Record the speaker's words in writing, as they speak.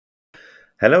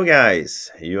Hello guys,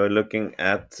 you are looking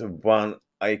at one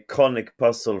iconic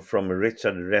puzzle from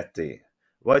Richard Réti.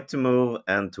 What to move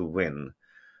and to win.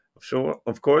 Sure,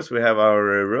 of course we have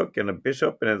our rook and a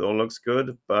bishop and it all looks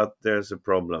good, but there's a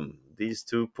problem. These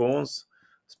two pawns,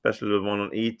 especially the one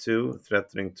on e2,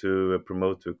 threatening to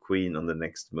promote to a queen on the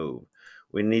next move.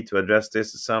 We need to address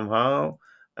this somehow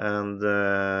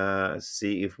and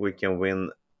see if we can win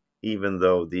even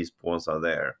though these pawns are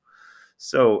there.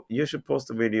 So you should pause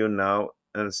the video now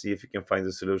and see if you can find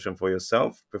the solution for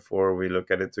yourself before we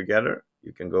look at it together.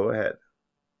 You can go ahead.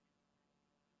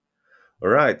 All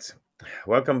right,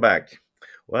 welcome back.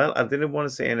 Well, I didn't want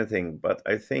to say anything, but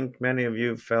I think many of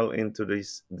you fell into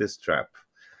this trap.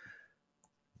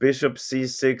 Bishop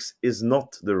c6 is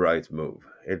not the right move.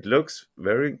 It looks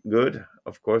very good.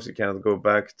 Of course, you cannot go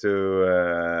back to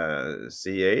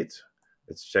c8.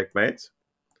 It's checkmate.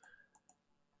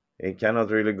 He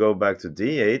cannot really go back to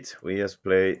d8. We just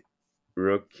play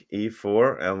rook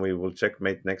e4 and we will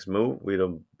checkmate next move. We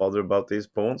don't bother about these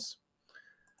pawns.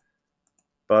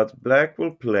 But black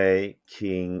will play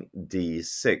king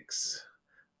d6.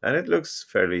 And it looks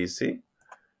fairly easy.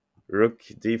 Rook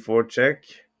d4 check.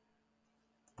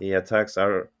 He attacks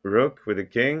our rook with the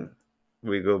king.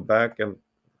 We go back and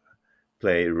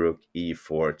play rook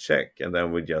e4 check. And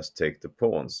then we just take the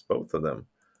pawns, both of them.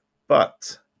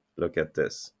 But look at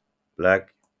this.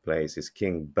 Black plays his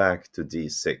king back to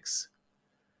d6.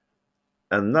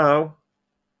 And now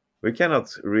we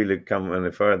cannot really come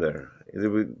any further. Either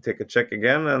we take a check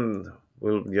again and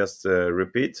we'll just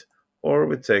repeat, or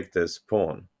we take this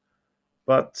pawn.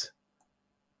 But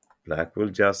black will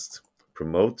just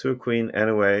promote to a queen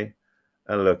anyway.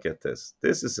 And look at this.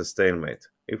 This is a stalemate.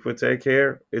 If we take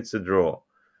here, it's a draw.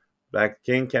 Black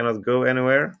king cannot go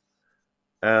anywhere.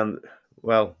 And,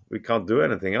 well, we can't do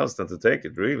anything else than to take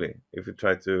it, really. If we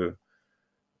try to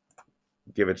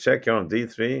give a check here on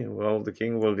d3, well, the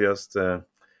king will just go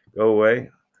away.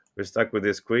 We're stuck with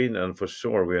this queen, and for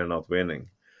sure we are not winning.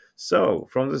 So,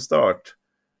 from the start,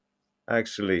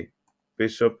 actually,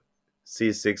 bishop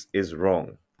c6 is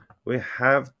wrong. We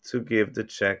have to give the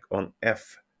check on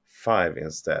f5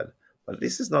 instead. But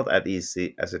this is not as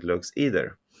easy as it looks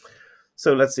either.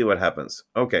 So, let's see what happens.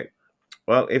 Okay,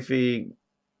 well, if he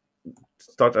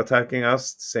start attacking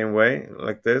us the same way,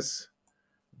 like this,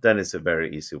 then it's a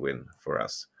very easy win for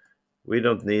us. We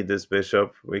don't need this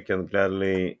bishop. We can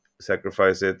gladly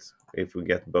sacrifice it if we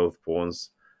get both pawns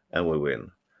and we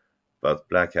win. But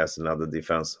black has another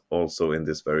defense also in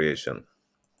this variation.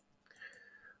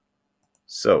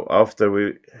 So after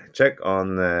we check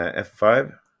on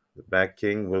f5, the black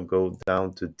king will go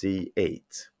down to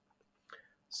d8.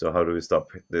 So how do we stop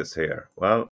this here?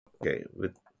 Well, okay, we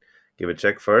give a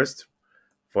check first,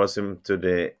 force him to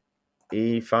the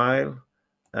e file,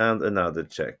 and another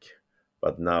check.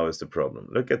 But now is the problem.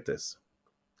 Look at this.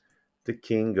 The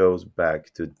king goes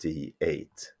back to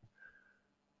d8.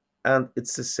 And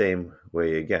it's the same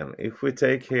way again. If we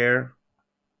take here,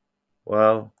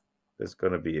 well, there's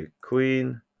going to be a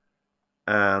queen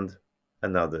and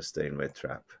another stalemate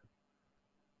trap.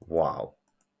 Wow.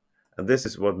 And this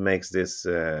is what makes this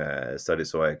study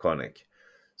so iconic.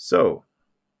 So,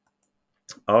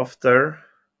 after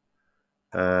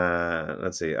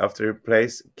let's see, after he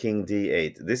plays king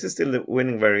d8, this is still the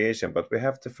winning variation, but we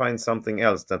have to find something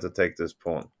else than to take this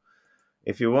pawn.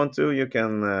 If you want to, you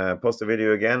can pause the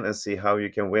video again and see how you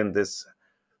can win this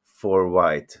for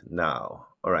white now.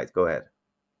 All right, go ahead.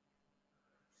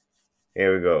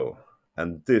 Here we go.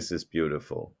 And this is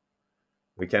beautiful.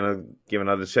 We cannot give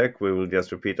another check. We will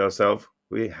just repeat ourselves.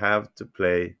 We have to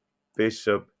play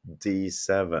bishop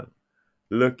d7.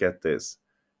 Look at this.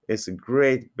 It's a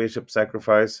great bishop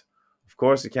sacrifice. Of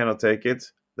course, you cannot take it.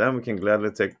 Then we can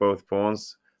gladly take both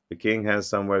pawns. The king has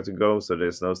somewhere to go, so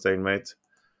there's no stalemate.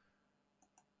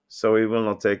 So he will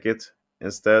not take it.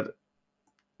 Instead,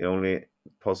 the only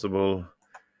possible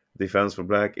defense for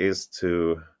black is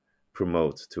to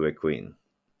promote to a queen.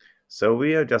 So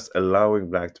we are just allowing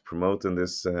black to promote in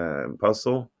this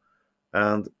puzzle.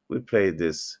 And we play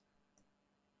this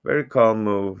very calm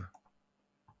move,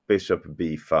 bishop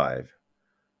b5.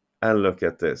 And look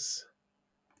at this.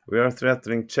 We are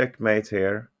threatening checkmate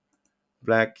here.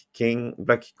 Black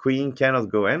queen cannot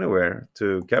go anywhere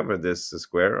to cover this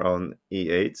square on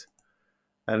e8.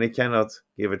 And he cannot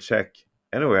give a check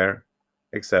anywhere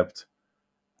except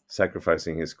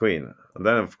sacrificing his queen. And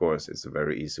then, of course, it's a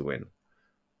very easy win.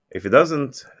 If he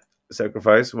doesn't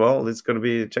sacrifice, well, it's going to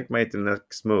be checkmate in the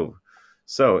next move.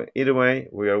 So, either way,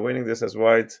 we are winning this as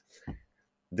white.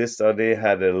 This study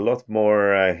had a lot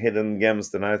more hidden gems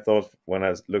than I thought when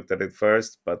I looked at it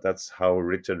first, but that's how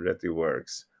Richard Réti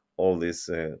works. All these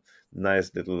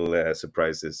nice little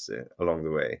surprises along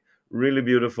the way. Really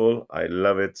beautiful. I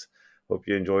love it. Hope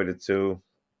you enjoyed it too.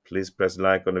 Please press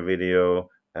like on the video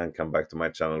and come back to my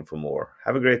channel for more.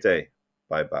 Have a great day.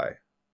 Bye bye.